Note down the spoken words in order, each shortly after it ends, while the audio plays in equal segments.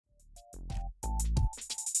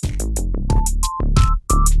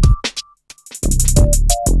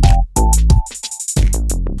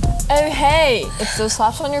Hey, it's those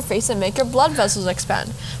slaps on your face that make your blood vessels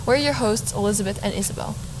expand. We're your hosts, Elizabeth and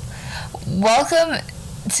Isabel. Welcome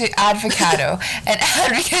to Advocado, an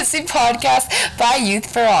advocacy podcast by Youth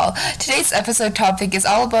for All. Today's episode topic is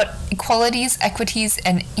all about equalities, equities,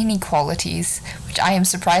 and inequalities, which I am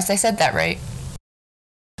surprised I said that right.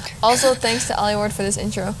 Also, thanks to Ali Ward for this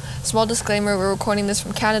intro. Small disclaimer, we're recording this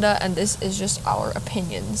from Canada, and this is just our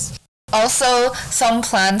opinions. Also, some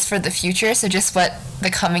plans for the future, so just what the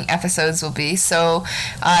coming episodes will be. So,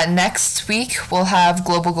 next week we'll have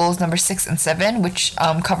Global Goals number 6 and 7, which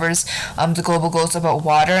covers the global goals about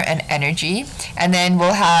water and energy. And then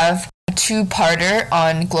we'll have a two-parter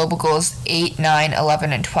on Global Goals 8, 9,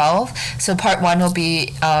 11, and 12. So part 1 will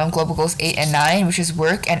be Global Goals 8 and 9, which is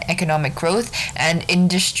work and economic growth and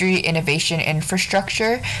industry, innovation,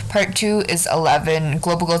 infrastructure. Part 2 is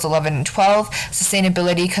Global Goals 11 and 12,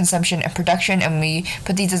 sustainability, consumption, and production. And we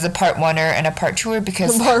put these as a part 1er and a part 2er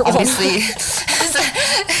because obviously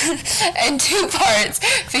and two parts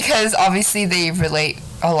because obviously they relate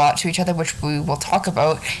a lot to each other, which we will talk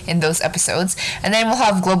about in those episodes. And then we'll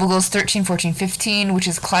have Global Goals 13, 14, 15, which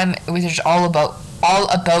is all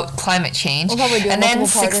about climate change. And then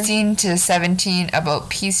 16 to 17 about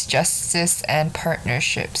peace, justice, and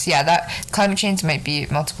partnerships. Yeah, that climate change might be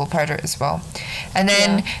multiple parter as well. And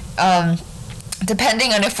then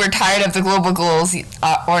depending on if we're tired of the global goals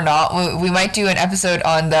or not, we might do an episode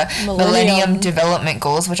on the Millennium Development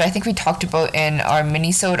Goals, which I think we talked about in our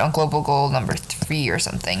mini-sode on global goal number 3 or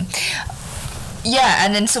something. Yeah,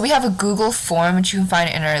 and then so we have a Google form, which you can find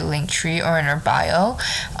in our link tree or in our bio.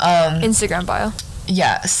 Instagram bio.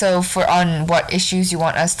 Yeah, so on what issues you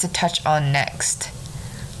want us to touch on next.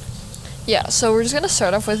 Yeah, so we're just going to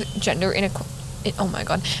start off with gender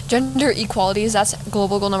equalities. That's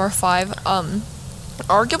global goal number 5.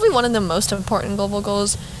 Arguably one of the most important global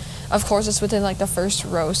goals. Of course, it's within the first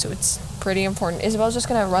row, so it's pretty important. Isabel's just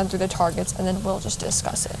gonna run through the targets, and then we'll just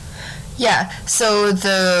discuss it. Yeah, so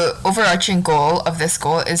the overarching goal of this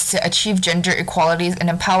goal is to achieve gender equalities and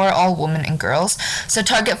empower all women and girls. So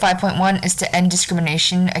target 5.1 is to end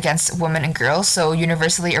discrimination against women and girls, so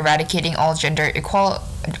universally eradicating all gender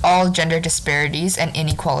disparities and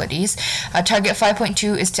inequalities. Target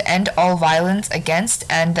 5.2 is to end all violence against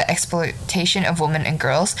and the exploitation of women and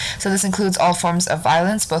girls. So this includes all forms of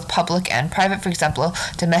violence, both public and private, for example,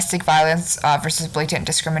 domestic violence versus blatant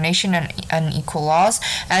discrimination and unequal laws,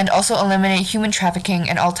 and also eliminate human trafficking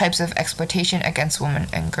and all types of exploitation against women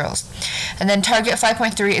and girls. And then target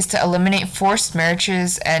 5.3 is to eliminate forced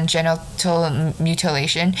marriages and genital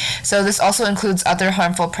mutilation. So this also includes other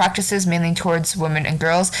harmful practices, mainly towards women and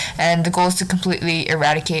girls, and the goal is to completely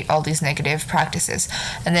eradicate all these negative practices.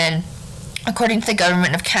 And then according to the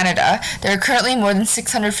Government of Canada, there are currently more than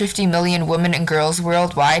 650 million women and girls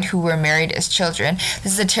worldwide who were married as children.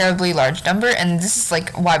 This is a terribly large number, and this is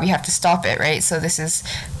why we have to stop it, right? So this is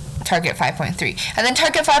target 5.3. And then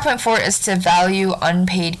target 5.4 is to value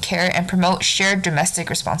unpaid care and promote shared domestic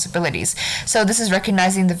responsibilities. So this is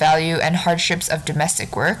recognizing the value and hardships of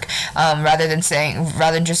domestic work, rather than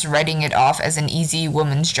just writing it off as an easy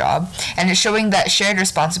woman's job. And it's showing that shared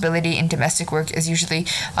responsibility in domestic work is usually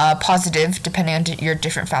positive depending on your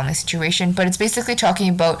different family situation, but it's basically talking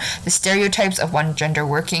about the stereotypes of one gender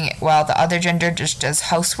working while the other gender just does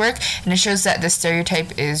housework, and it shows that the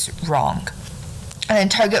stereotype is wrong. And then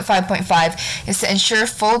target 5.5 is to ensure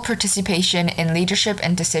full participation in leadership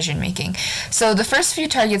and decision making. So the first few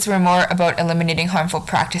targets were more about eliminating harmful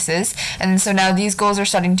practices, and so now these goals are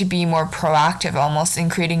starting to be more proactive almost in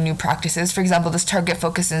creating new practices. For example, this target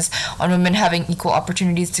focuses on women having equal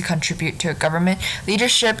opportunities to contribute to government,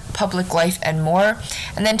 leadership, public life, and more.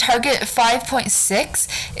 And then target 5.6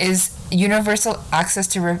 is universal access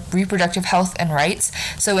to reproductive health and rights.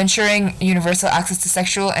 So ensuring universal access to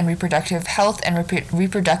sexual and reproductive health and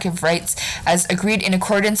reproductive rights as agreed in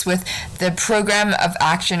accordance with the Program of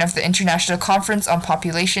Action of the International Conference on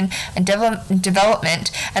Population and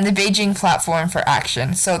Development and the Beijing Platform for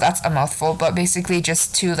Action. So that's a mouthful, but basically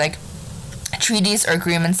just two treaties or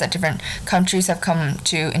agreements that different countries have come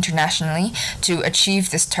to internationally to achieve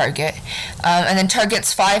this target. And then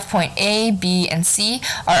targets 5.A, B, and C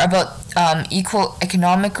are about equal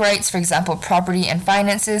economic rights, for example, property and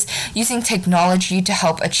finances, using technology to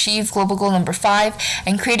help achieve global goal number 5,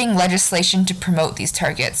 and creating legislation to promote these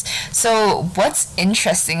targets. So what's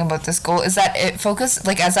interesting about this goal is that it focuses,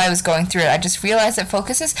 as I was going through it, I just realized it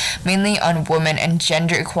focuses mainly on women and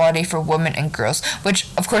gender equality for women and girls, which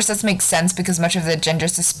of course does make sense because much of the gender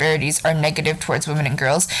disparities are negative towards women and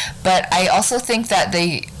girls. But I also think that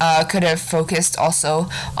they could have focused also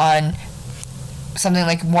on something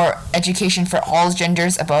like more education for all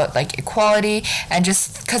genders about like equality, and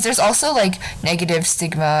just because there's also like negative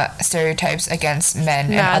stigma stereotypes against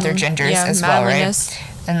men and other genders as well, right?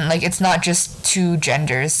 And like it's not just two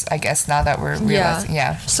genders, I guess, now that we're realizing.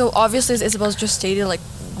 So obviously, as Isabel's just stated, like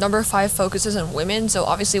number 5 focuses on women, so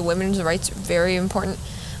obviously women's rights are very important.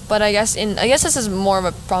 But I guess this is more of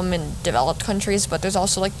a problem in developed countries, but there's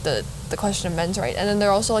also like the question of men's right, and then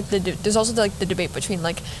there's also like the debate between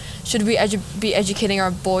like, should we be educating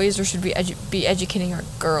our boys or should we be educating our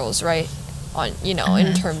girls, right? On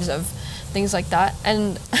in terms of things like that.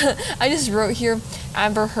 And I just wrote here,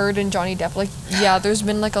 Amber Heard and Johnny Depp, like, yeah, there's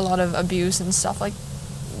been like a lot of abuse and stuff like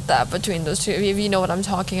that between those two, if you know what I'm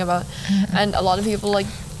talking about. And a lot of people, like,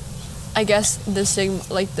 I guess the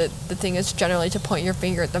thing is generally to point your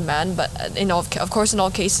finger at the man, but of course in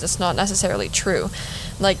all cases it's not necessarily true.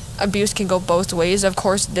 Like, abuse can go both ways. Of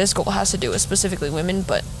course this goal has to do with specifically women,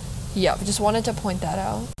 but yeah, just wanted to point that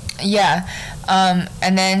out. Yeah,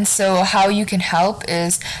 and then so how you can help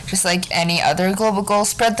is just like any other global goal: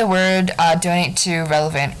 spread the word, donate to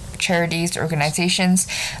relevant charities, organizations,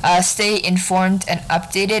 stay informed and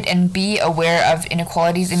updated, and be aware of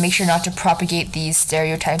inequalities, and make sure not to propagate these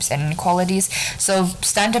stereotypes and inequalities. So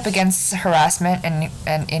stand up against harassment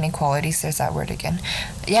and inequalities. There's that word again.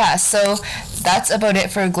 Yeah, so that's about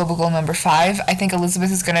it for global goal number 5. I think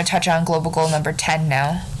Elizabeth is going to touch on global goal number 10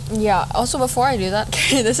 now. Yeah, also before I do that,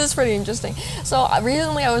 this is pretty interesting. So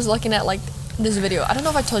recently I was looking at like this video. I don't know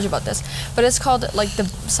if I told you about this, but it's called like the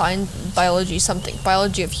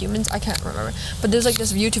biology of humans. I can't remember, but there's like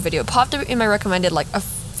this YouTube video popped up in my recommended like a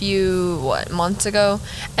few months ago,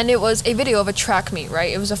 and it was a video of a track meet,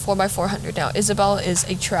 right? It was a 4x400. Now Isabel is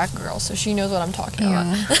a track girl, so she knows what I'm talking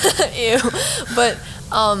about. Ew. But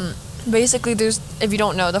basically, if you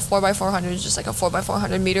don't know, the 4x400 is just like a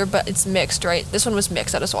 4x400 meter, but it's mixed, right? This one was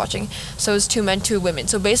mixed, I was watching. So it's 2 men, 2 women.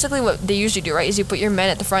 So basically what they usually do, right, is you put your men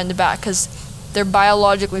at the front and the back, because they're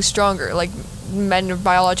biologically stronger. Like, men are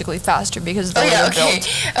biologically faster because they're built.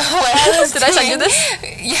 Did I send you this?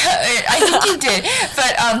 Yeah, I think you did.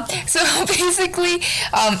 But so basically,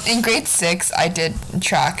 in grade 6, I did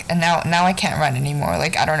track, and now I can't run anymore.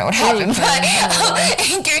 Like, I don't know what happened,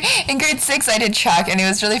 but in grade 6, I did track, and it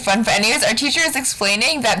was really fun. But anyways, our teacher was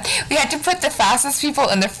explaining that we had to put the fastest people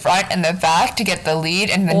in the front and the back to get the lead,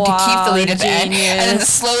 and then to keep the lead at the end, and then the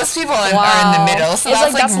slowest people are in the middle. So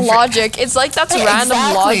that's logic. It's like that's random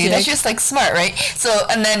logic. That's just like smart, right? So,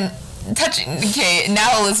 and then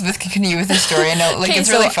now Elizabeth can continue with her story. I know, like,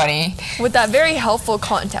 it's really funny. With that very helpful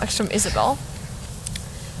context from Isabel.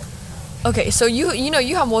 Okay, so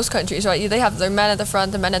you have most countries, right? They have their men at the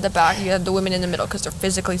front, the men at the back. You have the women in the middle because they're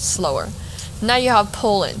physically slower. Now you have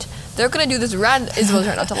Poland. They're gonna do this Isabel's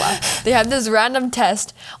trying not to laugh. They have this random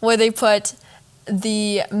test where they put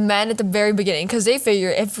the men at the very beginning, because they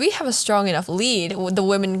figure if we have a strong enough lead, the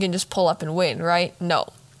women can just pull up and win, right? No.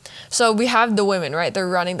 So we have the women, right? They're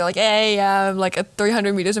running. They're like, hey, like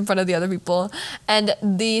 300 meters in front of the other people. And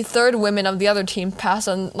the third women of the other team pass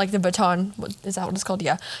on, like, the baton. Is that what it's called?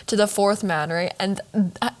 Yeah. To the 4th man, right? And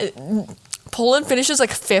Poland finishes,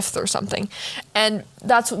 like, 5th or something. And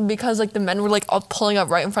that's because, like, the men were, like, all pulling up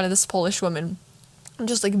right in front of this Polish woman. And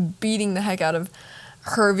just, like, beating the heck out of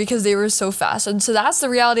her because they were so fast. And so that's the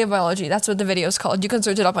reality of biology. That's what the video is called. You can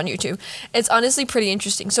search it up on YouTube. It's honestly pretty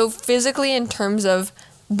interesting. So physically, in terms of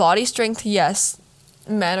body strength, yes,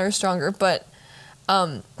 men are stronger, but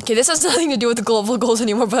okay, this has nothing to do with the global goals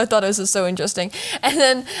anymore, but I thought this was so interesting. And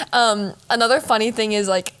then another funny thing is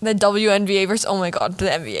like the WNBA versus, oh my god, the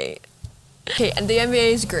NBA. Okay, and the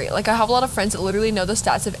NBA is great. Like, I have a lot of friends that literally know the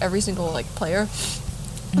stats of every single like player.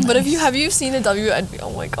 Nice. But have you seen the WNBA?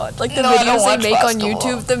 Oh my god! Like the videos they make on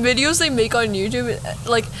YouTube. The videos they make on YouTube,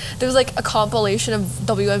 like there's like a compilation of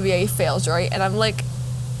WNBA fails, right? And I'm like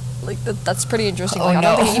that's pretty interesting. Like, I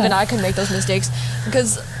don't think even I can make those mistakes,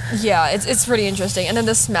 because yeah, it's pretty interesting. And then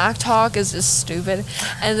the smack talk is just stupid.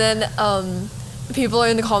 And then people are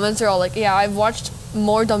in the comments are all like, yeah, I've watched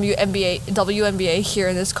more WNBA here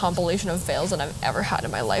in this compilation of fails than I've ever had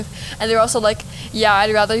in my life. And they're also like, yeah,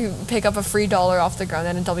 I'd rather pick up a free $1 off the ground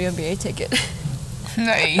than a WNBA ticket.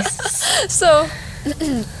 Nice. So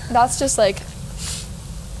that's just like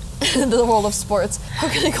the world of sports. How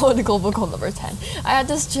can I go into global goal number 10? I had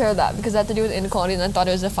to share that because it had to do with inequality, and I thought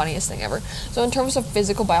it was the funniest thing ever. So in terms of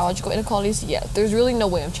physical, biological inequalities, yeah, there's really no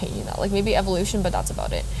way of changing that. Like, maybe evolution, but that's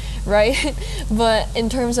about it, right? But in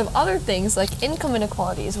terms of other things, like income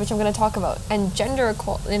inequalities, which I'm going to talk about, and gender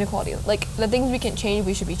inequality, like the things we can change,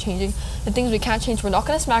 we should be changing. The things we can't change, we're not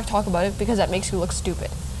going to smack talk about it because that makes you look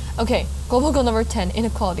stupid. Okay, global goal number 10,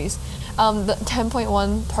 inequalities. The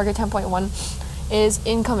 10.1, target 10.1, is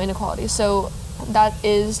income inequality. So that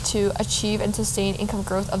is to achieve and sustain income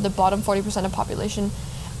growth of the bottom 40% of population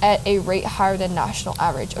at a rate higher than national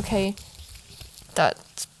average, okay?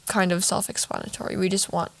 That's kind of self-explanatory. We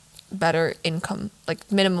just want better income,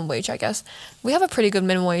 like minimum wage, I guess. We have a pretty good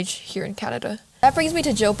minimum wage here in Canada. That brings me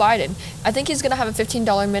to Joe Biden. I think he's gonna have a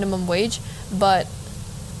 $15 minimum wage, but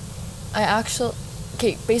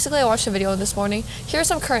okay, basically I watched a video this morning. Here's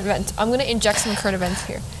some current events. I'm gonna inject some current events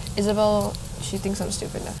here. Isabel, she thinks I'm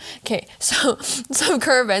stupid now. Okay, so some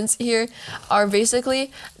current events here are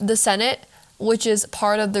basically the Senate, which is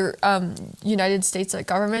part of the United States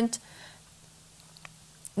government.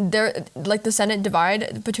 The Senate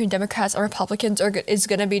divide between Democrats and Republicans is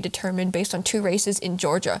going to be determined based on 2 races in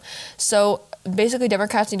Georgia. So basically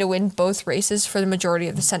Democrats need to win both races for the majority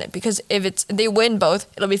of the Senate, because if they win both,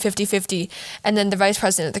 it'll be 50-50, and then the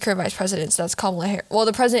current vice president, so that's Kamala Harris. Well,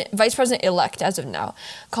 the vice president elect as of now,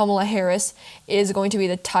 Kamala Harris, is going to be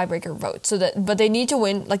the tiebreaker vote. But they need to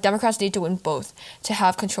win, Democrats need to win both to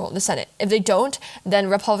have control of the Senate. If they don't, then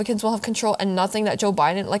Republicans will have control, and nothing that Joe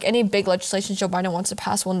Biden, any big legislation Joe Biden wants to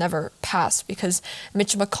pass will never pass, because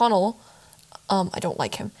Mitch McConnell, I don't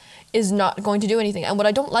like him, is not going to do anything. And what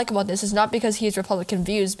I don't like about this is not because he has Republican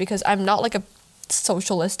views, because I'm not a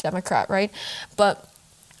socialist Democrat, right? But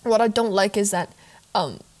what I don't like is that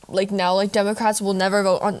now Democrats will never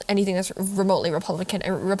vote on anything that's remotely Republican,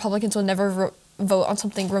 and Republicans will never vote on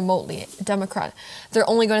something remotely Democrat. They're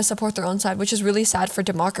only going to support their own side, which is really sad for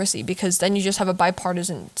democracy, because then you just have a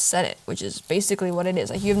bipartisan Senate, which is basically what it is.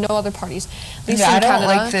 You have no other parties. At least I in don't Canada,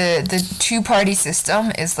 like the two-party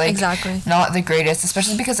system is exactly not the greatest,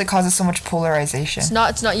 especially because it causes so much polarization. It's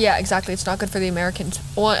not yeah, exactly. It's not good for the Americans.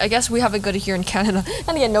 Well, I guess we have it good here in Canada.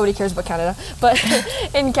 And again, nobody cares about Canada. But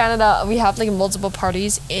in Canada, we have multiple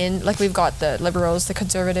parties in, we've got the Liberals, the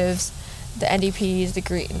Conservatives, the NDPs, the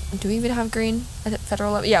Green. Do we even have Green at the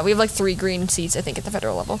federal level? Yeah, we have 3 Green seats, I think, at the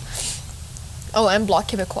federal level. Oh, and Bloc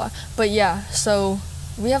Québécois. But yeah, so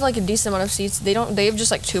we have a decent amount of seats. They have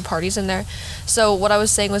just 2 parties in there. So what I was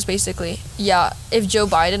saying was basically, yeah, if Joe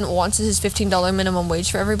Biden wants his $15 minimum wage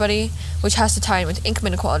for everybody, which has to tie in with income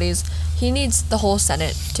inequalities, he needs the whole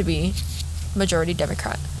Senate to be majority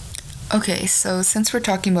Democrat. Okay, so since we're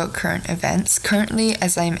talking about current events, currently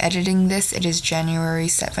as I'm editing this, it is January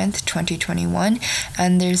 7th, 2021,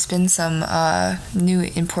 and there's been some new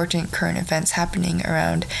important current events happening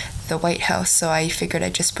around the White House, so I figured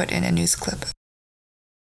I'd just put in a news clip.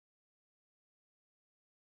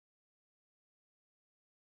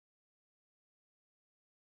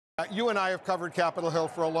 You and I have covered Capitol Hill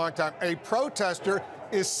for a long time. A protester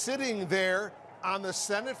is sitting there on the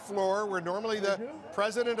Senate floor, where normally the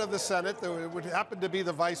president of the Senate, it would happen to be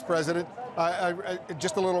the vice president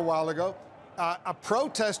just a little while ago, a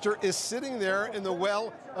protester is sitting there in the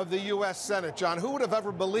well of the U.S. Senate. John, who would have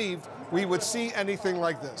ever believed we would see anything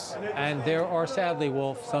like this? And there are, sadly,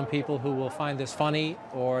 Wolf, some people who will find this funny,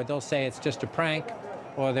 or they'll say it's just a prank,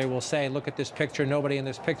 or they will say, look at this picture, nobody in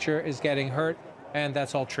this picture is getting hurt, and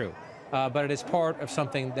that's all true. But it is part of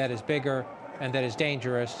something that is bigger and that is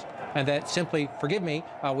dangerous, and that simply, forgive me,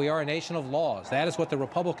 we are a nation of laws. That is what the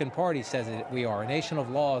Republican Party says we are, a nation of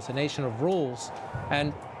laws, a nation of rules.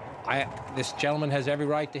 And this gentleman has every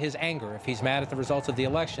right to his anger. If he's mad at the results of the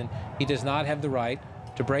election, he does not have the right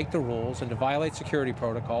to break the rules and to violate security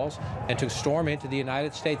protocols and to storm into the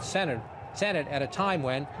United States Senate at a time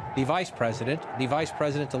when the vice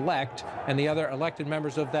president-elect, and the other elected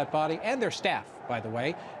members of that body, and their staff, by the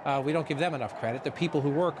way, we don't give them enough credit. The people who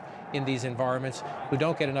work in these environments who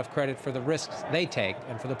don't get enough credit for the risks they take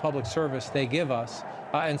and for the public service they give us.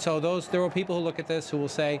 And so there are people who look at this who will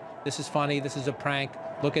say, this is funny, this is a prank,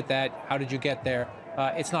 look at that, how did you get there?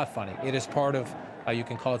 It's not funny. It is part of, you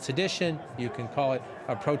can call it sedition, you can call it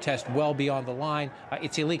a protest well beyond the line.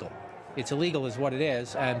 It's illegal. It's illegal is what it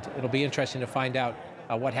is, and it'll be interesting to find out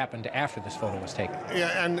what happened after this photo was taken.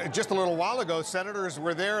 Yeah, and just a little while ago, senators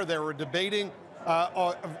were there. They were debating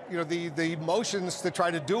the motions to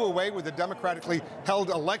try to do away with the democratically held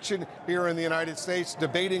election here in the United States,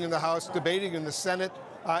 debating in the House, debating in the Senate.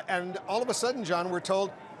 And all of a sudden, John, we're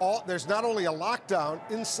told there's not only a lockdown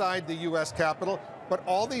inside the U.S. Capitol, but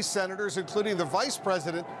all these senators, including the vice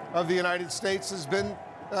president of the United States, has been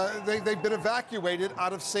they've been evacuated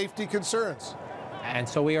out of safety concerns. And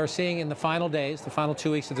so we are seeing in the final days, the final 2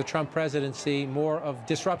 weeks of the Trump presidency, more of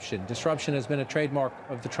disruption. Disruption has been a trademark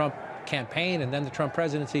of the Trump campaign and then the Trump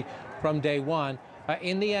presidency from day one.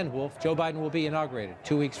 In the end, Wolf, Joe Biden will be inaugurated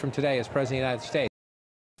 2 weeks from today as President of the United States.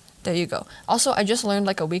 There you go. Also, I just learned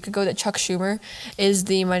a week ago that Chuck Schumer is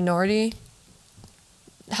the minority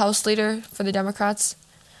House leader for the Democrats.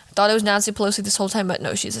 I thought it was Nancy Pelosi this whole time, but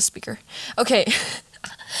no, she's a speaker. Okay.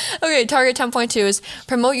 Okay, target 10.2 is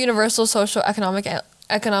promote universal social,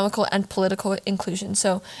 economical, and political inclusion.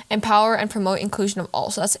 So empower and promote inclusion of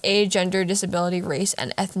all. So that's age, gender, disability, race,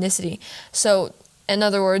 and ethnicity. So in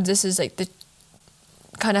other words, this is like the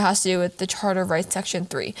kind of has to do with the Charter of Rights Section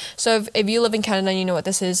 3. So if you live in Canada and you know what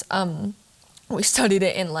this is, we studied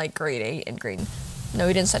it in like grade 8 and grade... No,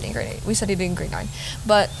 we didn't study in grade 8. We studied it in grade 9.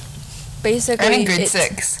 But basically... I'm in grade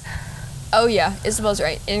 6. Oh yeah, Isabel's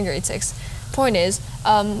right, in grade 6. Point is,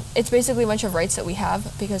 it's basically a bunch of rights that we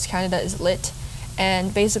have because Canada is lit.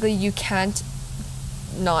 And basically you can't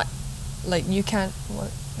not... Like, you can't...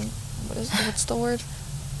 What's the word?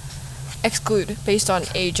 Exclude based on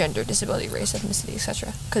age, gender, disability, race, ethnicity,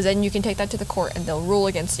 etc. Because then you can take that to the court and they'll rule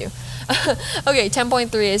against you. Okay,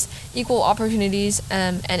 10.3 is equal opportunities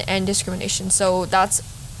and end discrimination. So that's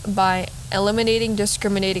by eliminating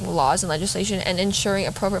discriminating laws and legislation and ensuring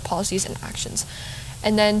appropriate policies and actions.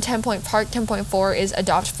 And then 10.4 is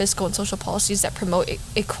adopt fiscal and social policies that promote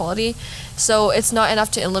equality. So it's not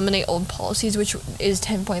enough to eliminate old policies, which is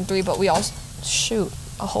 10.3, but we also... Shoot,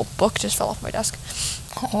 a whole book just fell off my desk.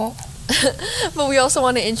 Oh. But we also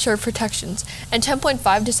want to ensure protections. And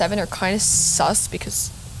 10.5 to 7 are kind of sus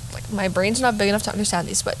because like my brain's not big enough to understand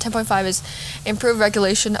these. But 10.5 is improve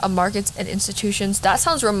regulation of markets and institutions. That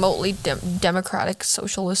sounds remotely democratic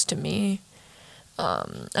socialist to me. I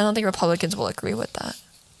don't think Republicans will agree with that.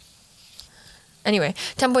 Anyway,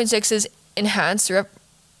 10.6 is enhance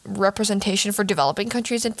representation for developing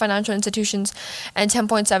countries and financial institutions. And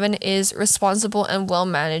 10.7 is responsible and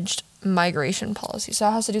well-managed migration policy. So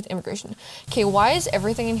that has to do with immigration. Okay, why does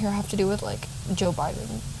everything in here have to do with like Joe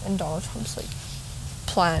Biden and Donald Trump's like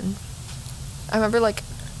plan? I remember like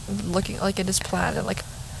looking like at his plan and like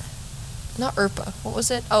not IRPA. What was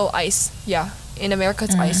it? Oh, ICE. Yeah. In America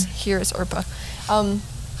it's ICE. Here it's IRPA.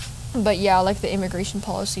 But yeah, like the immigration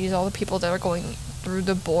policies, all the people that are going through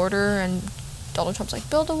the border, and Donald Trump's like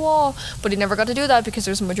build a wall, but he never got to do that because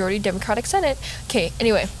there's a majority Democratic Senate. Okay,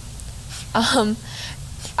 anyway.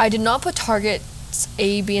 I did not put targets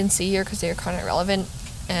A, B, and C here because they are kind of irrelevant.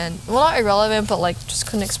 And, well, not irrelevant, but, like, just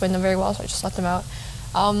couldn't explain them very well, so I just left them out.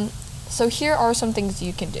 So here are some things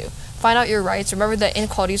you can do. Find out your rights. Remember that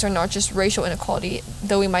inequalities are not just racial inequality,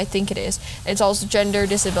 though we might think it is. It's also gender,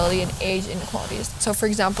 disability, and age inequalities. So, for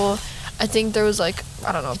example, I think there was, like,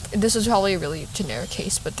 I don't know, this is probably a really generic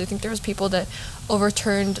case, but I think there was people that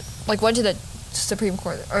overturned, like, went to the Supreme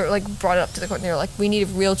Court or like brought it up to the court and they were like, we need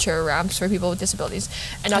wheelchair ramps for people with disabilities,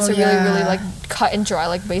 and that's really like cut and dry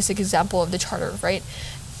like basic example of the charter, right?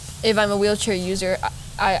 If I'm a wheelchair user,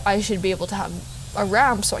 I should be able to have a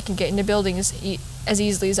ramp so I can get into buildings as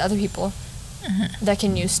easily as other people that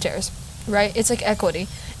can use stairs, right? It's like equity.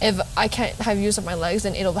 If I can't have use of my legs,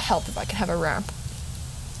 then it'll help if I can have a ramp.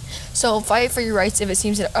 So fight for your rights if it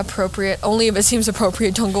seems appropriate. Only if it seems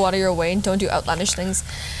appropriate. Don't go out of your way and don't do outlandish things.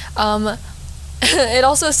 It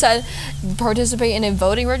also said participate in a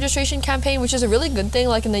voting registration campaign, which is a really good thing.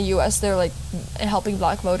 Like in the U.S., they're like helping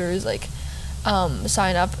Black voters like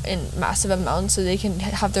sign up in massive amounts so they can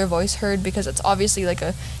have their voice heard, because it's obviously like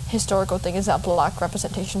a historical thing is that Black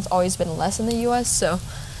representation's always been less in the U.S. So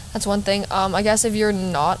that's one thing. I guess if you're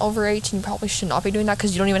not over 18, you probably should not be doing that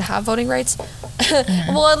because you don't even have voting rights.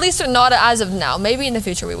 Well, at least not as of now. Maybe in the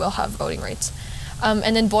future we will have voting rights.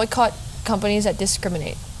 And then boycott companies that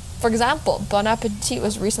discriminate. For example, Bon Appetit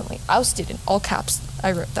was recently ousted in all caps.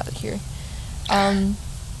 I wrote that here.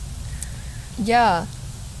 Yeah.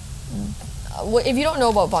 If you don't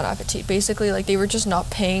know about Bon Appetit, basically, like, they were just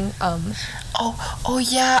not paying, Oh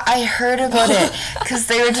yeah, I heard about it because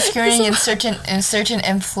they were discriminating in certain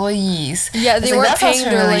employees. Yeah, they weren't paying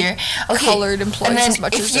their like colored employees as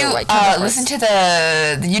much as their white employees. Listen to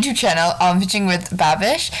the YouTube channel Pitching with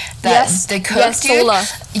Babish, that the cook dude. Sola.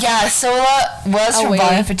 Yeah, Sola was from wait.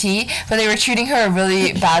 Bon Appetit, but they were treating her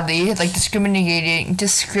really badly, like discriminating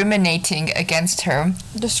against her.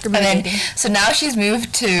 Discriminating. And then, so now she's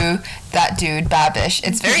moved to that dude Babish.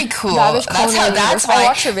 It's very cool. Babish that's why I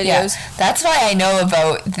watch her videos. Yeah, that's why I know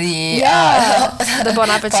about the the Bon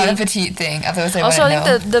Appetit. Bon Appetit thing. Otherwise, I also, wouldn't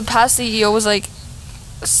I think the past CEO was like,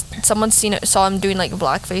 someone saw him doing like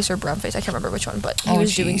blackface or brownface. I can't remember which one, but he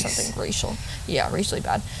was doing something racial. Yeah, racially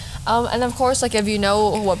bad. And of course, like, if you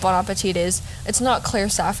know what Bon Appetit is, it's not Claire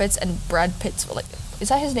Saffitz and Brad Pitt's. Like, is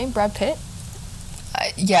that his name, Brad Pitt?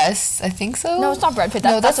 Yes, I think so. No, it's not Brad Pitt.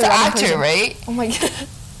 No, that's a the random actor, person. right? Oh my god.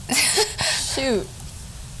 Shoot.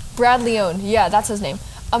 Brad Leone. Yeah, that's his name.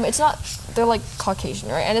 It's not, they're like Caucasian,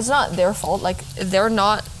 right? And it's not their fault. Like, they're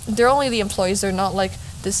only the employees. They're not like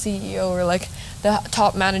the CEO or like the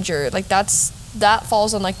top manager. Like, that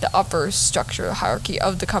falls on like the upper structure hierarchy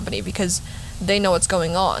of the company, because they know what's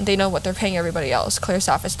going on. They know what they're paying everybody else. Claire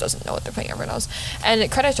Saffis doesn't know what they're paying everyone else. And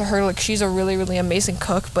credit to her, like, she's a really, really amazing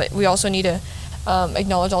cook, but we also need to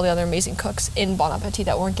acknowledge all the other amazing cooks in Bon Appetit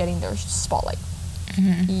that weren't getting their spotlight.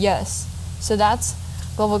 Yes. So that's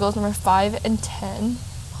global goals number 5 and 10.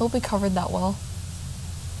 Hope we covered that well.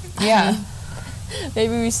 Yeah.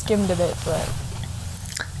 Maybe we skimmed a bit, but...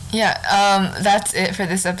 Yeah, that's it for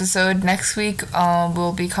this episode. Next week,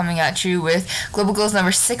 we'll be coming at you with global goals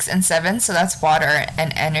number 6 and 7. So that's water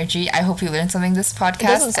and energy. I hope you learned something this podcast. It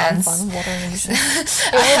doesn't sound fun, water and energy.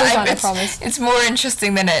 It will be fun, I promise. It's more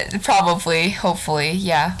interesting than it probably, hopefully.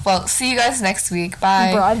 Yeah. Well, see you guys next week.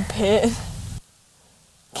 Bye. Brad Pitt.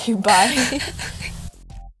 Okay, bye.